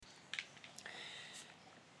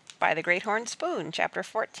by the Great Horn Spoon, Chapter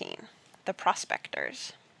 14, The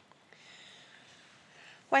Prospectors.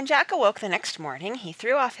 When Jack awoke the next morning, he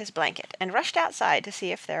threw off his blanket and rushed outside to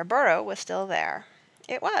see if their burrow was still there.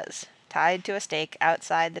 It was, tied to a stake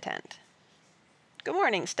outside the tent. "Good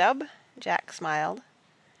morning, Stubb," Jack smiled.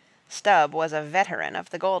 Stubb was a veteran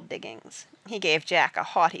of the gold diggings. He gave Jack a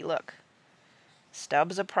haughty look.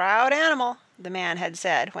 "Stubb's a proud animal," the man had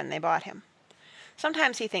said when they bought him.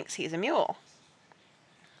 "Sometimes he thinks he's a mule."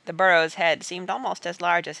 The burro's head seemed almost as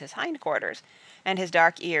large as his hindquarters, and his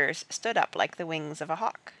dark ears stood up like the wings of a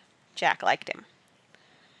hawk. Jack liked him.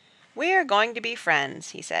 "We're going to be friends,"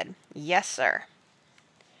 he said. "Yes, sir."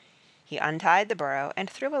 He untied the burro and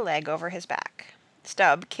threw a leg over his back.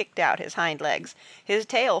 Stubb kicked out his hind legs, his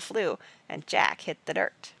tail flew, and Jack hit the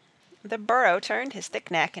dirt. The burro turned his thick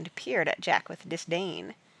neck and peered at Jack with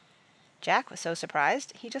disdain. Jack was so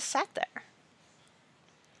surprised he just sat there.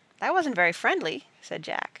 "That wasn't very friendly," said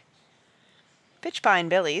Jack. Pitchpine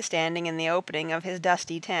Billy, standing in the opening of his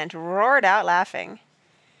dusty tent, roared out laughing.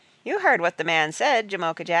 "You heard what the man said,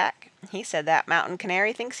 Jamoka Jack. He said that mountain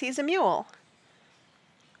canary thinks he's a mule."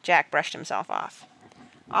 Jack brushed himself off.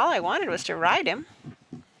 "All I wanted was to ride him."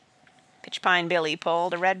 Pitchpine Billy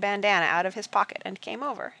pulled a red bandana out of his pocket and came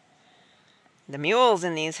over. "The mules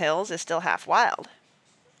in these hills is still half wild."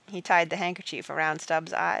 He tied the handkerchief around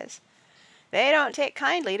Stubb's eyes. "They don't take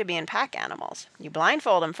kindly to being pack animals. You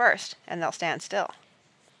blindfold 'em first, and they'll stand still."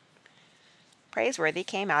 Praiseworthy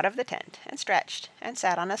came out of the tent and stretched and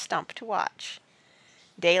sat on a stump to watch.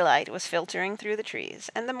 Daylight was filtering through the trees,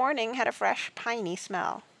 and the morning had a fresh, piney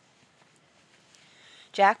smell.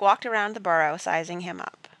 Jack walked around the burrow, sizing him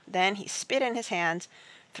up. Then he spit in his hands,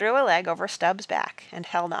 threw a leg over Stubb's back, and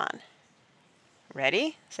held on.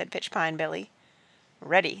 "Ready?" said Pitchpine Billy.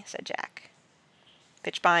 "Ready," said Jack.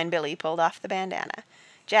 Pitchpine Billy pulled off the bandana.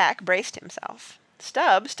 Jack braced himself.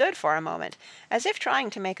 Stubb stood for a moment, as if trying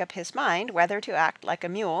to make up his mind whether to act like a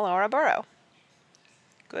mule or a burro.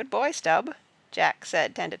 "Good boy, Stubb," Jack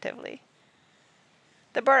said tentatively.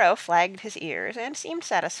 The burro flagged his ears and seemed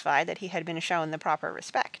satisfied that he had been shown the proper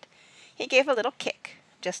respect. He gave a little kick,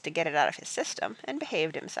 just to get it out of his system, and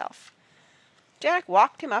behaved himself. Jack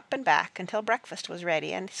walked him up and back until breakfast was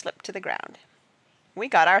ready and slipped to the ground. "We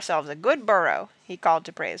got ourselves a good burro," he called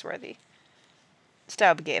to Praiseworthy.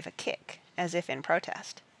 Stubb gave a kick, as if in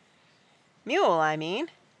protest. "Mule, I mean,"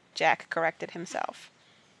 Jack corrected himself.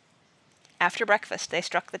 After breakfast they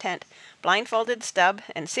struck the tent, blindfolded Stubb,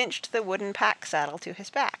 and cinched the wooden pack saddle to his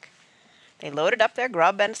back. They loaded up their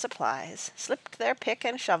grub and supplies, slipped their pick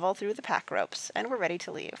and shovel through the pack ropes, and were ready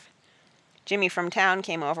to leave. Jimmy from town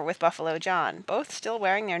came over with Buffalo John, both still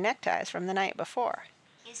wearing their neckties from the night before.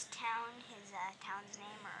 Is town his town's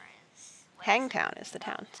name, or is... Hangtown is the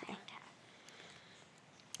town's name.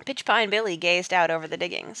 Pitchpine Billy gazed out over the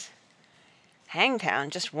diggings. "Hangtown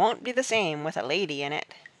just won't be the same with a lady in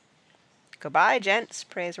it." "Good-bye, gents,"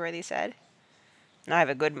 Praiseworthy said. "I've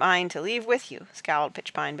a good mind to leave with you," scowled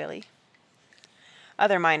Pitchpine Billy.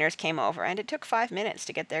 Other miners came over, and it took 5 minutes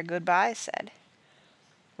to get their good-byes said.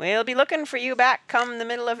 "We'll be looking for you back come the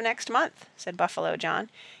middle of next month," said Buffalo John.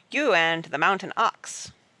 "You and the mountain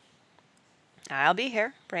ox." "I'll be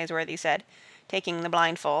here," Praiseworthy said, taking the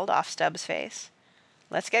blindfold off Stubb's face.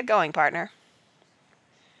 "Let's get going, partner."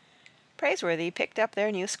 Praiseworthy picked up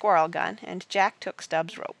their new squirrel gun, and Jack took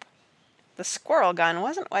Stubb's rope. The squirrel gun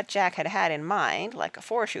wasn't what Jack had had in mind, like a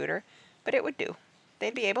four-shooter, but it would do.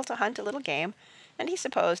 They'd be able to hunt a little game, and he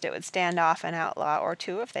supposed it would stand off an outlaw or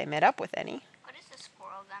two if they met up with any. What is the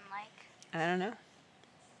squirrel gun like? I don't know.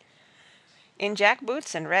 In jack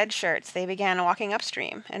boots and red shirts they began walking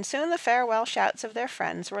upstream, and soon the farewell shouts of their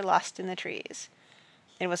friends were lost in the trees.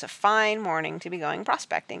 It was a fine morning to be going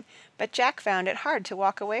prospecting, but Jack found it hard to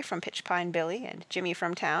walk away from Pitchpine Billy and Jimmy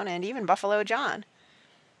from town and even Buffalo John.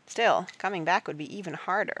 Still, coming back would be even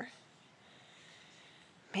harder.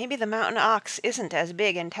 "Maybe the mountain ox isn't as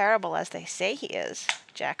big and terrible as they say he is,"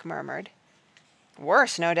 Jack murmured.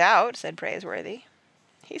 "Worse, no doubt," said Praiseworthy.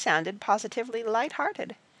 He sounded positively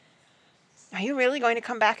light-hearted. "Are you really going to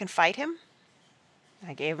come back and fight him?"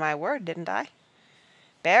 "I gave my word, didn't I?"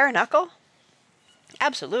 "Bare knuckle?"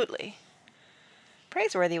 "Absolutely."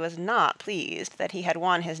 Praiseworthy was not pleased that he had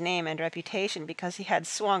won his name and reputation because he had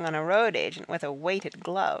swung on a road agent with a weighted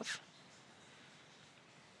glove.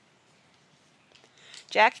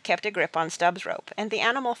 Jack kept a grip on Stubb's rope, and the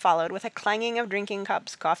animal followed with a clanging of drinking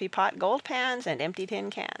cups, coffee pot, gold pans, and empty tin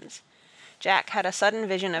cans. Jack had a sudden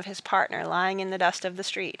vision of his partner lying in the dust of the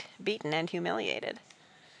street, beaten and humiliated.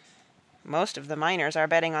 "Most of the miners are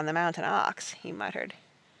betting on the mountain ox," he muttered.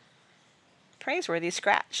 Praiseworthy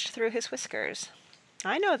scratched through his whiskers.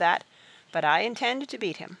 "I know that, but I intend to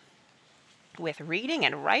beat him. With reading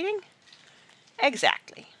and writing?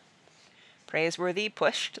 Exactly. Praiseworthy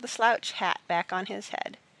pushed the slouch hat back on his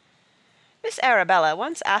head. Miss Arabella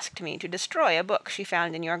once asked me to destroy a book she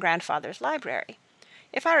found in your grandfather's library.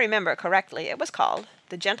 If I remember correctly, it was called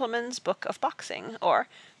The Gentleman's Book of Boxing, or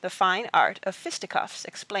The Fine Art of Fisticuffs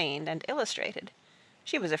Explained and Illustrated.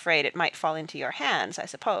 She was afraid it might fall into your hands, I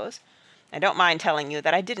suppose. I don't mind telling you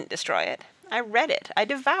that I didn't destroy it. I read it. I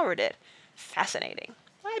devoured it. Fascinating.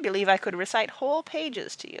 I believe I could recite whole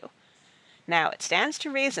pages to you. Now, it stands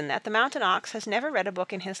to reason that the Mountain Ox has never read a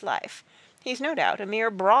book in his life. He's no doubt a mere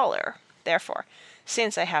brawler. Therefore,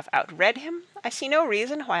 since I have outread him, I see no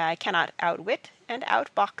reason why I cannot outwit and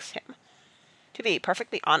outbox him. To be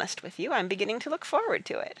perfectly honest with you, I'm beginning to look forward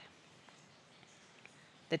to it.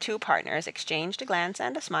 The two partners exchanged a glance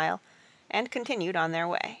and a smile, and continued on their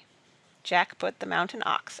way. Jack put the Mountain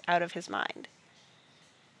Ox out of his mind.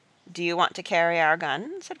 "Do you want to carry our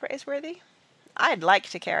gun?" said Praiseworthy. "I'd like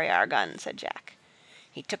to carry our gun," said Jack.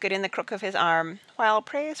 He took it in the crook of his arm, while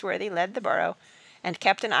Praiseworthy led the burro, and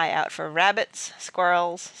kept an eye out for rabbits,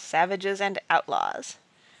 squirrels, savages, and outlaws.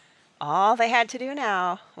 All they had to do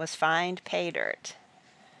now was find pay dirt.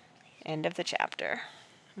 End of the chapter.